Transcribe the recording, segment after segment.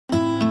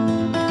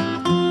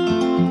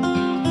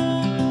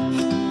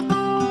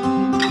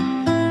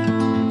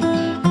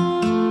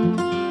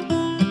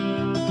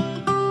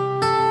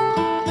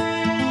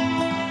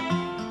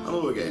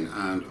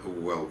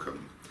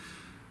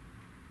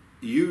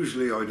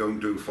don't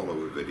do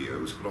follow-up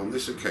videos, but on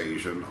this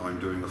occasion I'm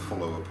doing a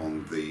follow-up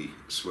on the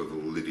swivel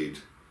lidded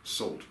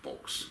salt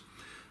box.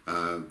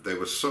 There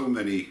were so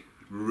many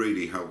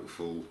really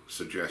helpful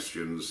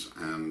suggestions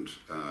and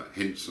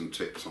hints and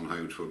tips on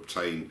how to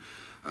obtain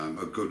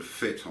a good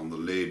fit on the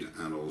lid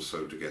and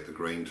also to get the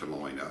grain to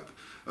line up.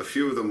 A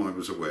few of them I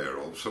was aware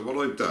of, so what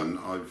I've done,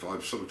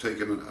 I've sort of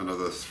taken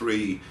another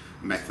 3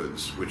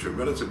 methods which are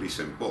relatively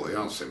simple. Well, they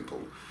are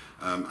simple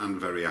and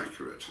very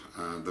accurate.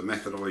 The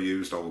method I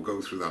used, I will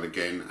go through that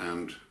again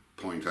and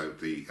point out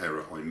the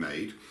error I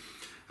made.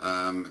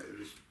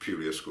 It's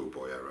purely a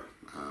schoolboy error.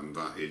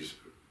 That is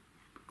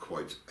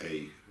quite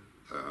a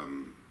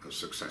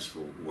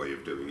successful way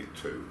of doing it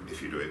too,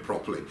 if you do it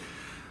properly.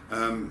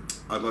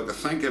 I'd like to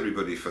thank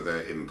everybody for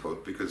their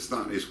input, because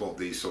that is what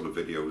these sort of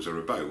videos are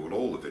about. Well,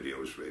 all the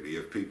videos really.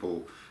 If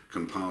people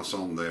can pass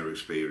on their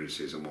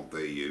experiences and what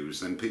they use,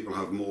 then people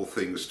have more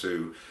things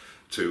to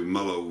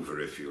mull over,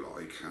 if you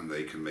like, and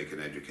they can make an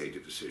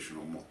educated decision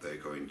on what they're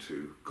going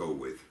to go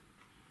with.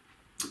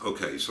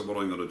 Okay, so what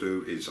I'm going to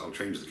do is I'll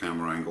change the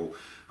camera angle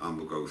and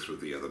we'll go through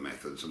the other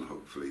methods, and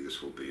hopefully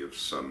this will be of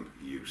some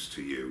use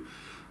to you.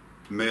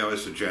 May I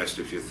suggest,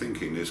 if you're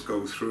thinking this,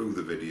 go through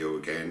the video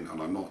again, and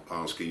I'm not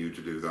asking you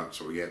to do that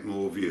so we get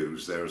more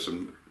views. There are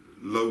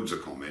loads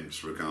of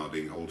comments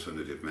regarding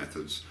alternative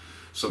methods,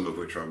 some of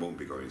which I won't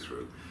be going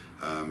through.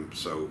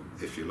 So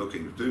if you're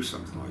looking to do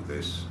something like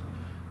this,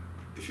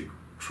 if you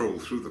troll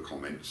through the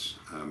comments,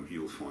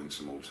 you'll find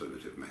some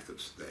alternative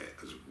methods there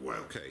as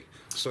well. Okay,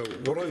 so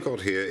what I've got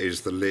here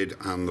is the lid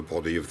and the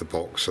body of the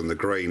box and the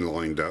grain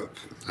lined up,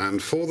 and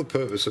for the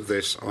purpose of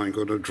this I'm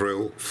going to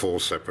drill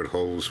 4 separate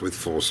holes with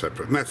 4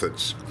 separate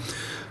methods.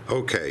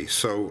 Okay,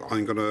 so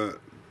I'm going to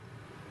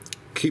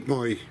keep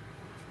my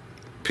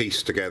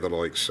piece together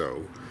like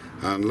so,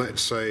 and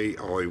let's say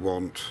I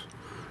want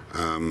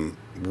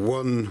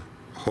 1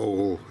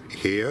 hole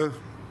here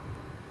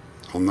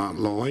on that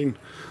line,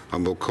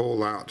 and we'll call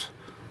that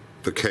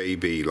the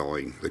KB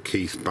line, the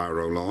Keith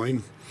Barrow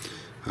line,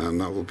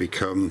 and that will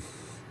become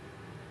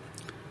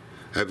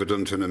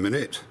evident in a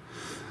minute.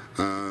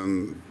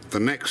 The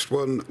next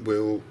one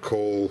we'll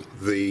call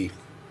the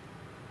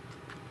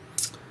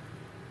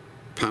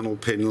panel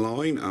pin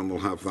line, and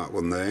we'll have that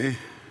one there,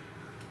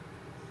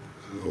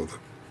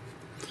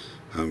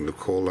 and we'll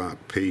call that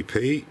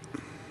PP,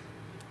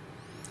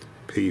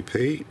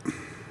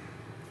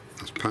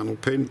 that's panel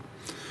pin.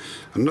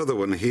 Another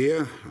one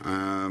here,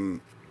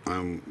 and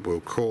we'll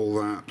call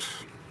that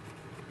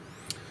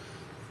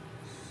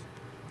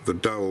the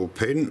dowel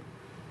pin,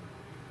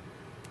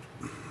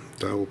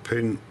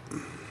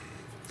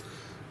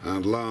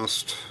 and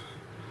last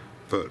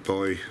but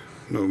by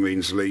no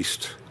means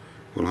least,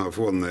 we'll have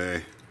one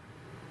there,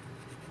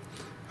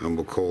 and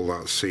we'll call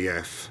that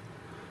CF,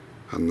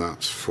 and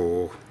that's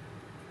for,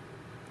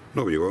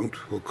 no you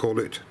won't, we'll call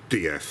it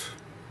DF,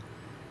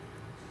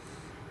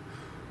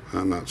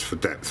 and that's for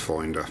depth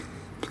finder.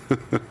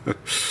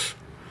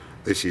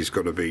 This is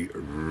going to be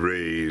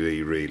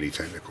really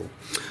technical.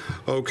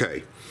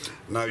 Okay,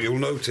 now you'll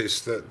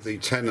notice that the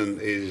tenon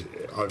is,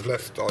 I've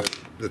left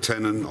the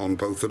tenon on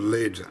both the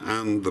lid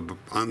and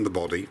the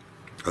body,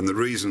 and the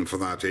reason for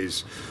that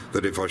is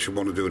that if I should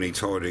want to do any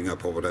tidying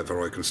up or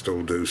whatever, I can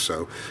still do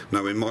so.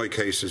 Now in my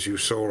case, as you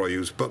saw, I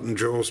use button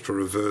jaws to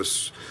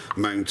reverse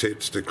mount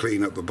it to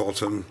clean up the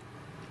bottom,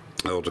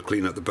 or to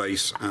clean up the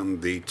base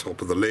and the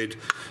top of the lid,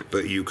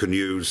 but you can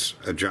use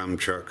a jam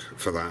chuck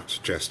for that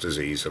just as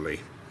easily.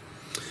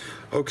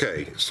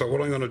 Okay, so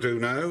what I'm going to do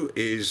now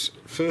is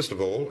first of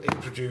all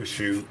introduce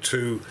you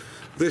to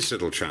this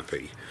little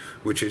chappie,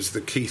 which is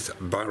the Keith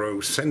Barrow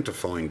Centre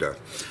Finder.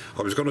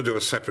 I was going to do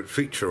a separate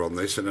feature on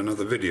this in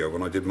another video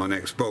when I did my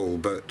next bowl,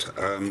 but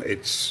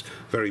it's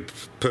very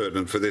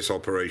pertinent for this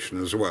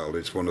operation as well.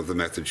 It's one of the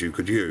methods you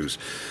could use.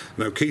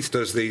 Now Keith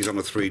does these on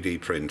a 3D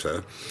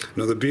printer.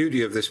 Now the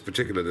beauty of this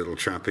particular little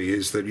chappie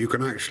is that you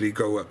can actually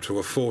go up to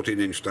a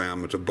 14-inch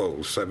diameter bowl,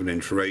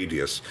 7-inch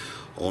radius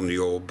on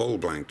your bowl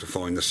blank to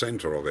find the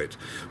centre of it,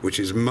 which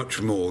is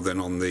much more than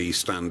on the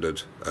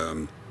standard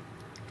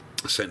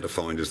centre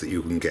finders that you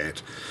can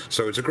get.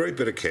 So it's a great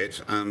bit of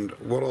kit, and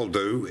what I'll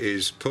do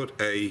is put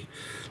a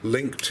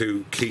link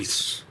to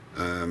Keith's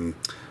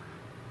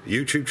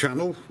YouTube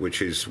channel,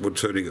 which is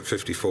Woodturning at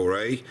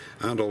 54A,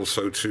 and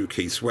also to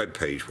Keith's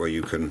webpage where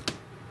you can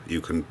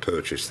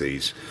purchase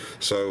these.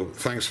 So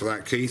thanks for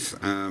that, Keith,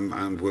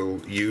 and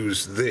we'll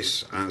use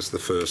this as the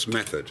first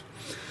method.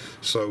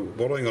 So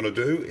what I'm going to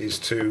do is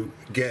to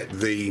get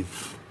the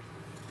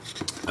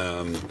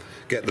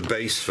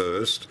base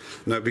first.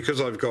 Now because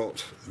I've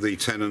got the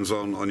tenons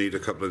on, I need a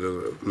couple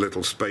of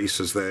little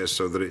spaces there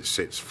so that it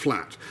sits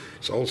flat.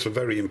 It's also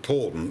very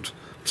important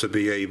to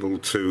be able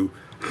to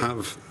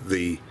have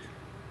the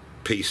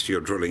piece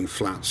you're drilling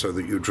flat so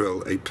that you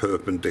drill a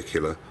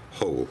perpendicular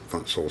hole.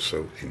 That's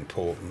also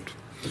important.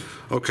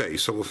 Okay,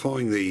 so we'll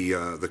find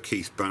the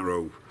Keith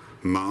Barrow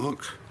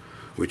mark,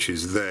 which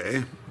is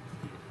there.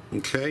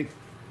 Okay,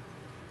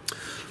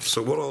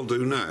 so what I'll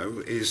do now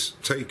is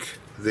take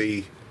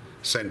the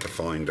centre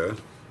finder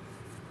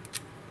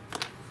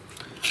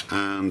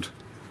and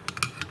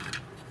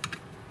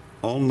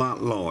on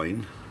that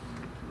line,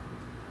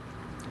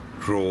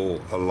 draw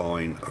a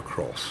line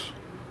across.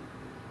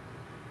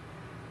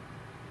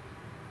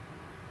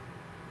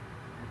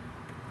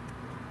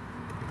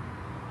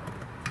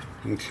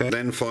 Okay,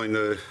 then find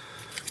the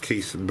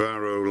Keith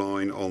Barrow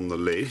line on the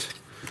lid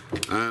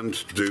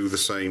and do the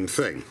same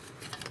thing.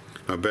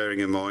 Now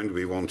bearing in mind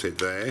we want it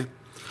there,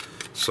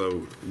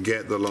 so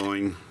get the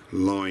line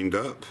lined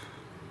up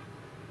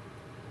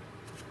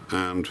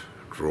and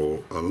draw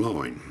a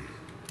line.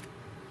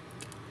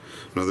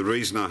 Now the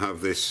reason I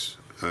have this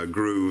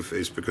groove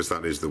is because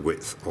that is the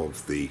width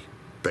of the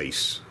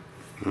base.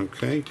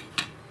 Okay,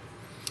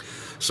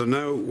 so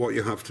now what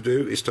you have to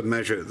do is to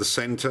measure the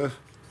center.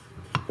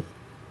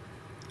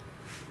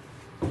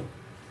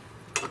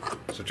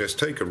 So just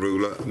take a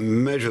ruler,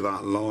 measure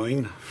that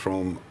line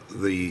from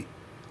the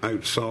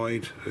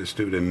outside. Let's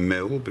do it in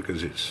mil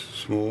because it's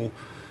small,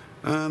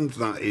 and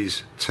that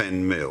is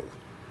 10 mil.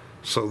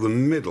 So the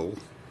middle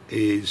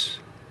is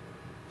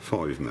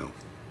 5 mil.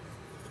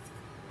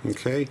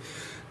 Okay,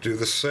 do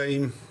the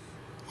same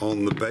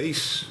on the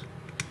base.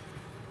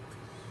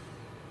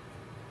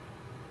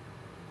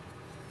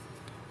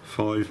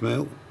 5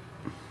 mil.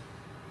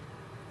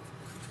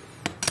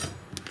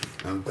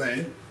 And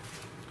then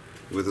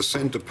with a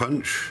center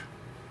punch,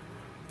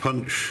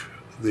 punch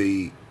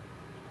the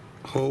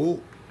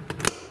hole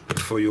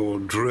for your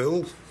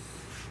drill.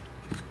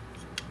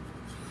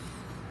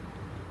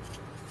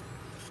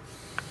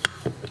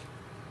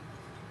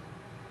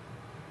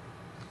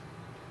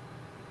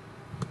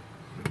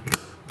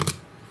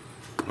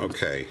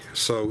 Okay,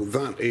 so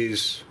that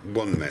is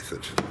one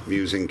method,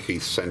 using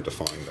Keith's center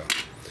finder.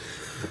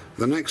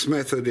 The next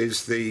method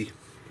is the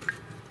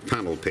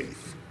panel pin.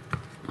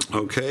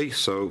 Okay,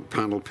 so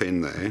panel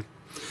pin there.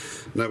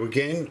 Now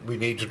again, we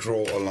need to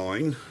draw a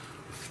line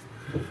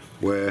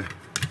where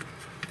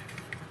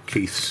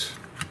Keith's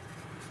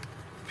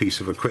piece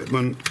of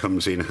equipment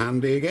comes in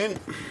handy again.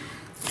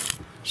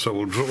 So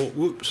we'll draw,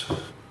 whoops,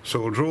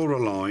 so we'll draw a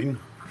line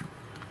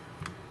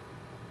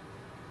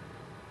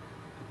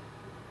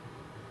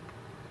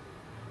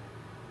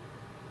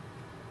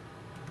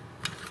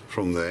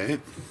from there,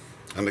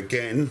 and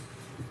again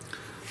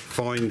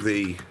find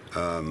the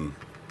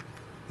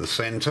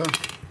center,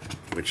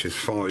 which is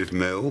 5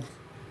 mil.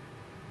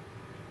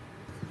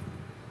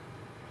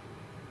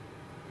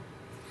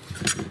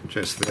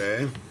 Just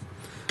there,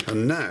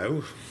 and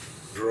now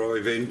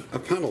drive in a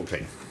panel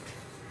pin,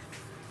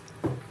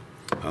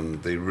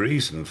 and the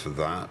reason for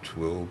that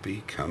will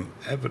become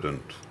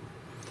evident.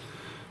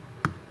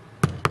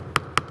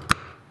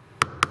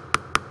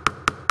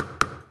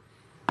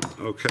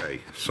 Okay,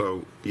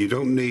 so you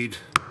don't need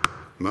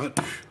much.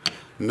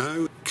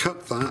 Now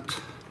cut that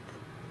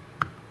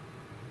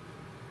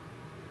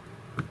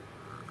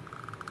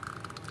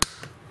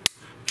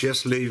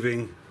just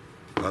leaving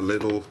a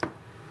little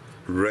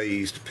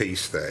raised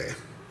piece there.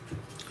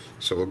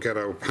 So we'll get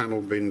our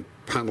panel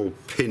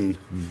pin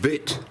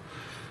bit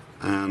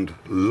and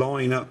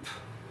line up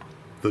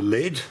the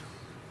lid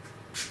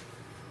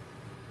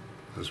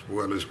as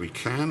well as we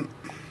can.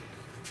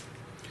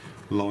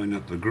 Line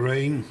up the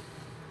grain.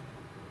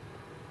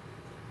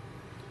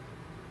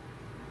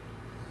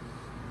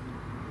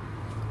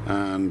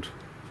 And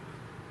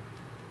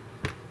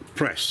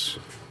press.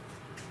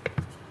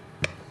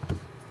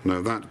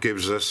 Now that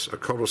gives us a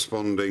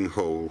corresponding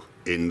hole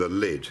in the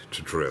lid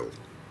to drill.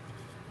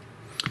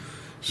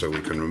 So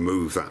we can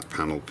remove that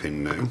panel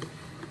pin now.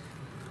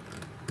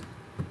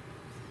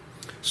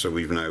 So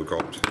we've now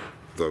got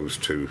those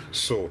two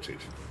sorted.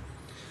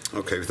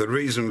 Okay, the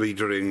reason we're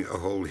drilling a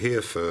hole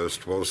here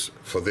first was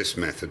for this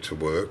method to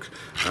work,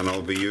 and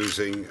I'll be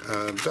using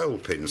dowel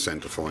pin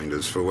centre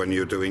finders for when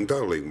you're doing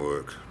doweling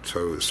work,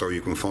 so you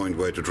can find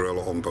where to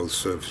drill on both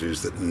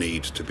surfaces that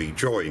need to be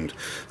joined.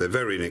 They're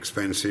very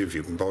inexpensive,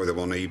 you can buy them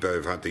on eBay.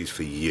 I've had these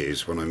for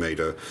years when I made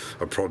a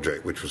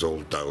project which was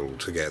all doweled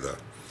together.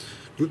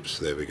 Oops,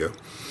 there we go.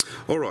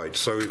 Alright,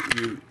 so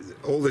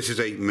all this is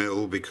 8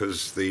 mil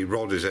because the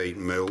rod is 8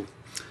 mil.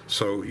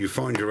 So you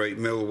find your 8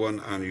 mil one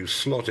and you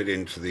slot it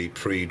into the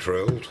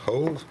pre-drilled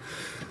hole,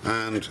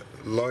 and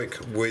like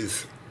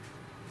with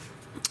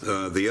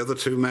the other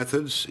two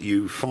methods,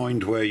 you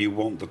find where you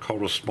want the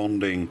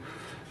corresponding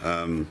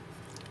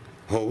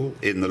hole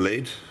in the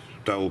lid,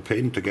 dowel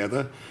pin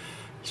together.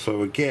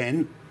 So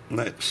again,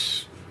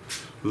 let's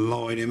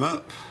line him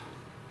up,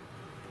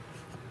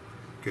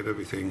 get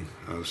everything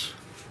as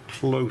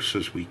close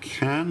as we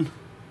can.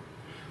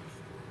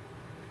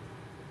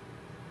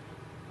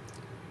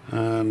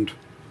 And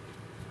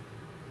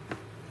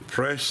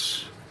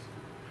press,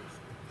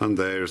 and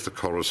there's the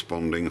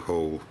corresponding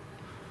hole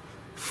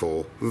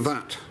for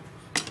that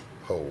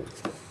hole.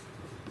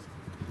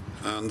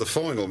 And the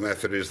final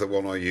method is the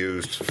one I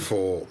used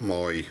for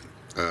my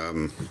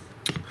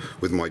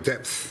with my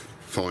depth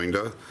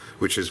finder,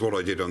 which is what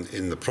I did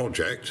in the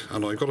project,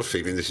 and I got a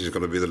feeling this is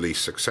going to be the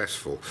least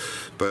successful,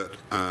 but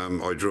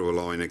I drew a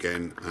line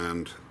again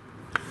and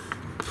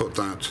put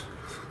that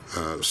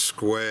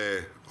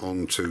square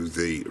onto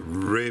the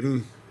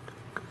rim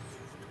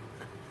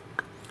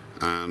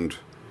and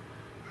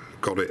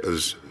got it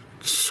as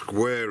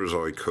square as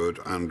I could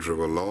and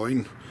drew a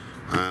line,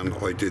 and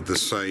I did the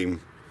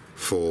same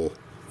for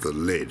the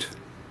lid.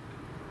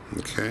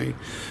 Okay,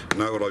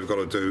 now what I've got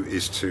to do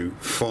is to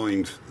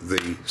find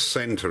the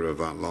centre of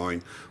that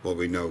line. Well,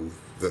 we know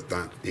that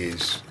that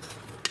is,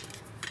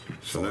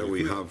 so now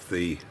we have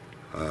the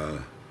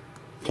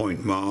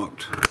point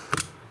marked,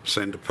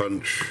 centre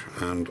punch,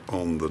 and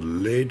on the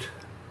lid,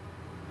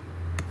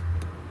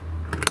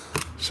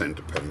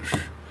 centre punch.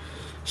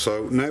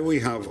 So now we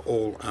have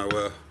all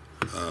our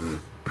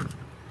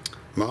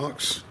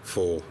marks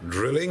for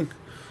drilling.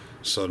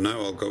 So now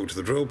I'll go to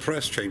the drill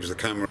press, change the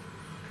camera.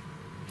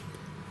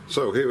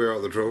 So here we are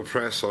at the drill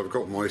press. I've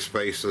got my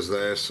spacers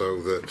there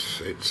so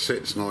that it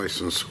sits nice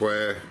and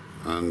square,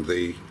 and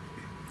the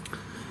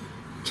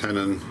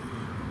tenon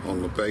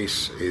on the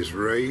base is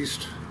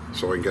raised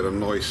so I can get a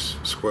nice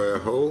square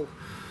hole,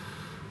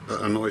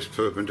 a nice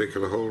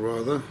perpendicular hole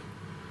rather.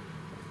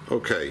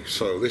 Okay,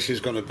 so this is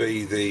going to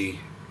be the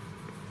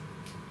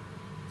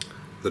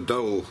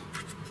dowel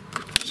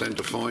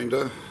centre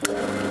finder.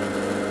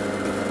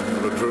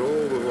 I'm going to drill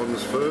all the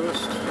ones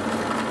first.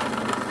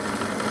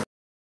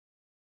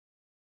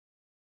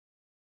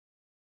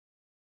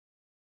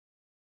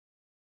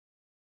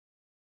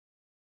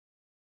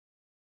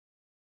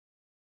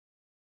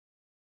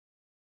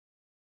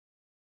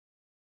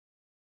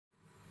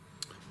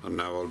 And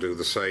now I'll do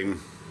the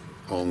same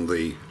on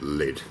the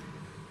lid.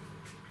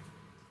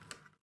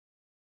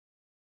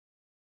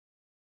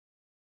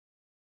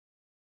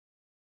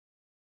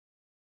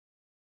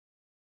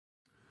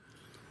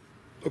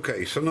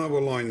 Okay, so now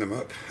we'll line them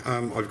up.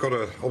 I've got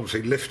to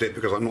obviously lift it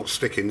because I'm not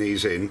sticking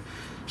these in.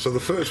 So the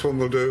first one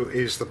we'll do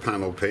is the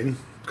panel pin,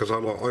 because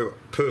I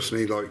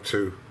personally like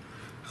to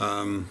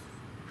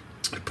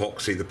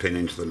epoxy the pin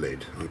into the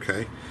lid.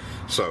 Okay,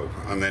 so,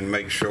 and then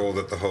make sure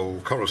that the hole,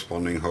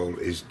 corresponding hole,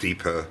 is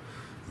deeper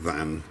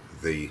than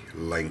the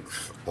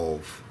length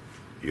of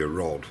your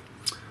rod.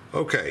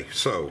 Okay,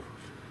 so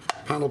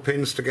panel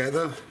pins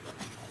together.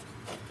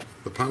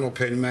 The panel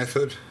pin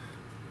method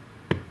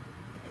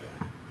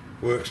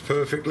works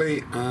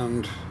perfectly,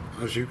 and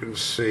as you can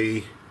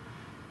see,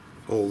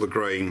 all the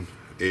grain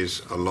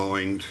is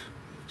aligned,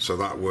 so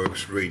that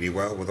works really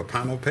well with a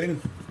panel pin.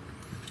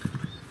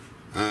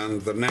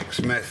 And the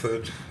next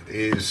method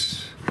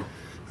is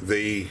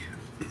the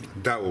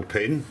dowel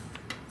pin,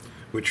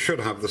 which should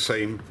have the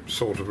same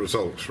sort of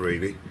results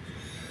really.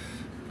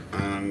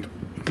 And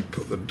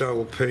put the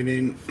dowel pin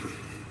in,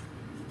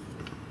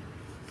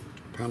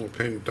 panel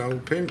pin, dowel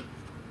pin,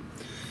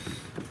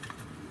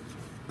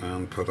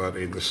 and put that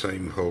in the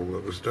same hole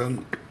that was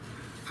done.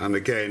 And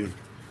again,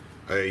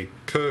 a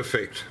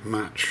perfect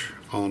match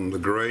on the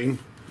grain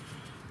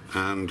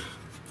and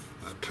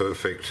a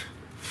perfect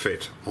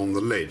fit on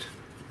the lid.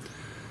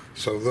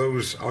 So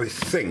those, I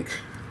think,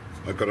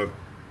 I've got to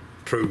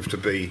prove to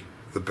be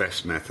the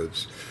best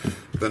methods.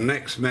 The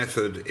next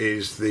method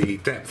is the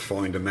depth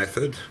finder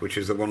method, which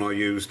is the one I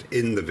used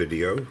in the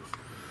video.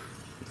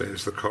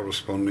 There's the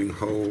corresponding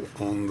hole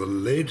on the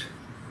lid.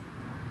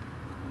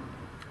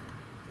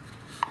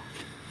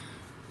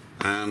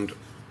 And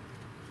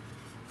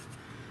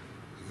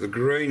the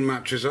grain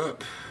matches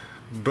up,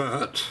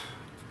 but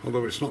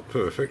although it's not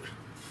perfect,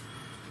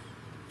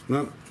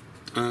 no,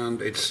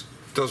 and it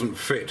doesn't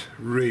fit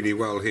really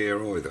well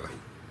here either.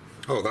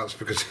 Oh, that's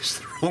because it's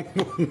the wrong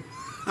one.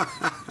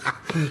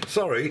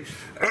 Sorry.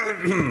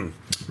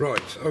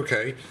 Right,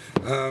 okay,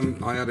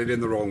 I added in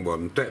the wrong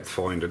one. Depth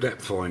finder,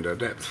 depth finder,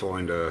 depth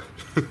finder.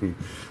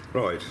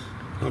 Right,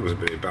 that was a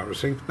bit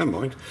embarrassing. Never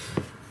mind.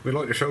 We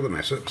like to show the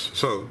mess ups.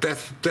 So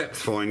depth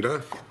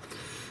finder,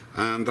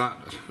 and that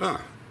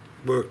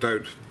worked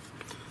out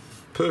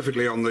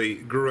perfectly on the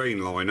grain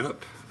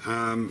lineup,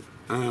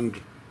 and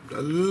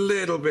a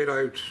little bit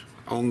out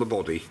on the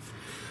body,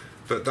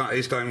 but that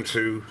is down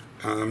to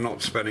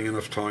not spending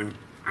enough time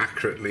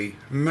accurately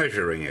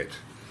measuring it.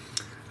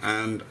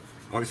 And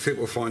I think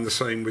we'll find the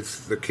same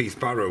with the Keith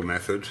Barrow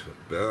method,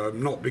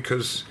 not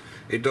because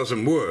it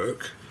doesn't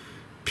work,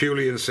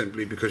 purely and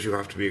simply because you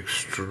have to be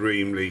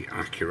extremely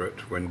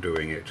accurate when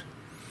doing it.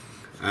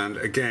 And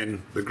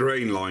again, the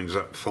grain lines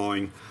up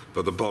fine,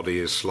 but the body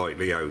is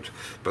slightly out.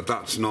 But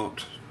that's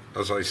not,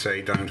 as I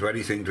say, down to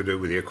anything to do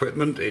with the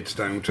equipment, it's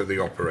down to the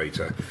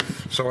operator.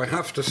 So I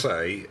have to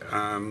say,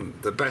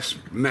 the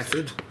best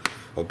method,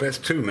 or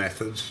best two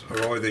methods,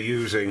 are either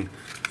using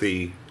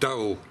the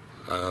dowel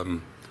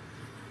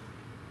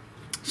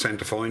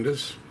centre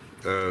finders,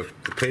 the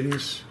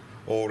pins,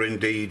 or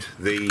indeed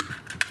the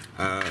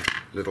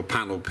little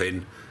panel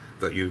pin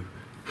that you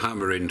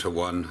hammer into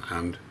one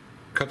and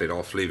cut it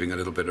off, leaving a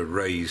little bit of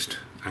raised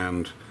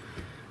and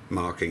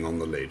marking on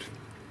the lid.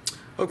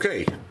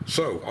 Okay,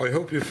 so I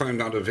hope you found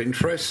that of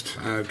interest,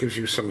 gives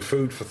you some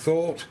food for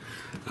thought,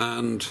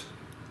 and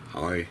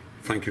I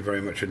thank you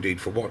very much indeed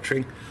for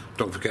watching.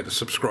 Don't forget to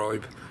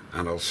subscribe,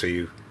 and I'll see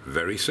you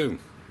very soon.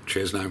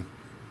 Cheers now.